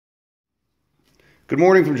Good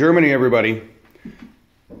morning from Germany, everybody.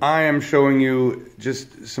 I am showing you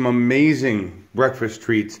just some amazing breakfast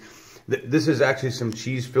treats. This is actually some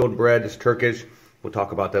cheese-filled bread. It's Turkish. We'll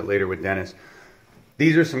talk about that later with Dennis.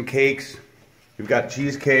 These are some cakes. We've got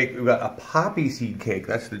cheesecake. We've got a poppy seed cake.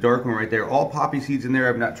 That's the dark one right there. All poppy seeds in there.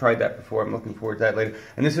 I've not tried that before. I'm looking forward to that later.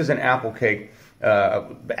 And this is an apple cake,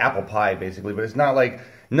 apple pie basically. But it's not like,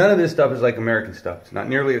 none of this stuff is like American stuff. It's not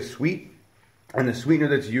nearly as sweet. And the sweetener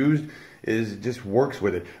that's used just works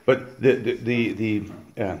with it. But the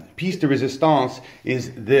piece de resistance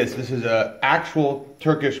is this. This is an actual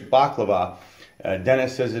Turkish baklava.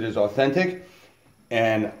 Dennis says it is authentic.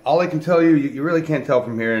 And all I can tell you, you really can't tell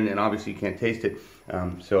from here, and obviously you can't taste it.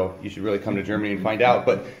 So you should really come to Germany and find out.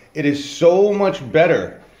 But it is so much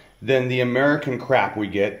better than the American crap we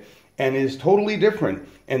get, and is totally different.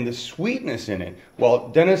 And the sweetness in it, well,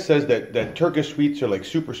 Dennis says that Turkish sweets are like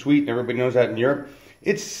super sweet, and everybody knows that in Europe.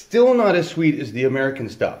 It's still not as sweet as the American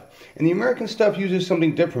stuff. And the American stuff uses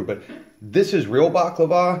something different, but this is real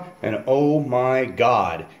baklava, and oh my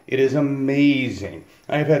God, it is amazing.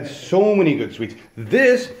 I've had so many good sweets.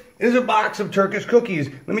 This is a box of Turkish cookies.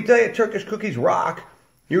 Let me tell you, Turkish cookies rock.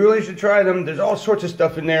 You really should try them. There's all sorts of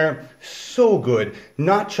stuff in there. So good.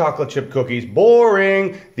 Not chocolate chip cookies.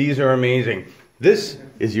 Boring. These are amazing. This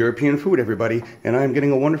is European food, everybody, and I'm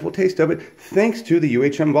getting a wonderful taste of it thanks to the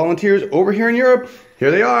UHM volunteers over here in Europe. Here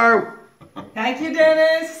they are. Thank you,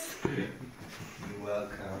 Dennis. You're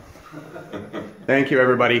welcome. Thank you,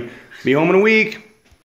 everybody. Be home in a week.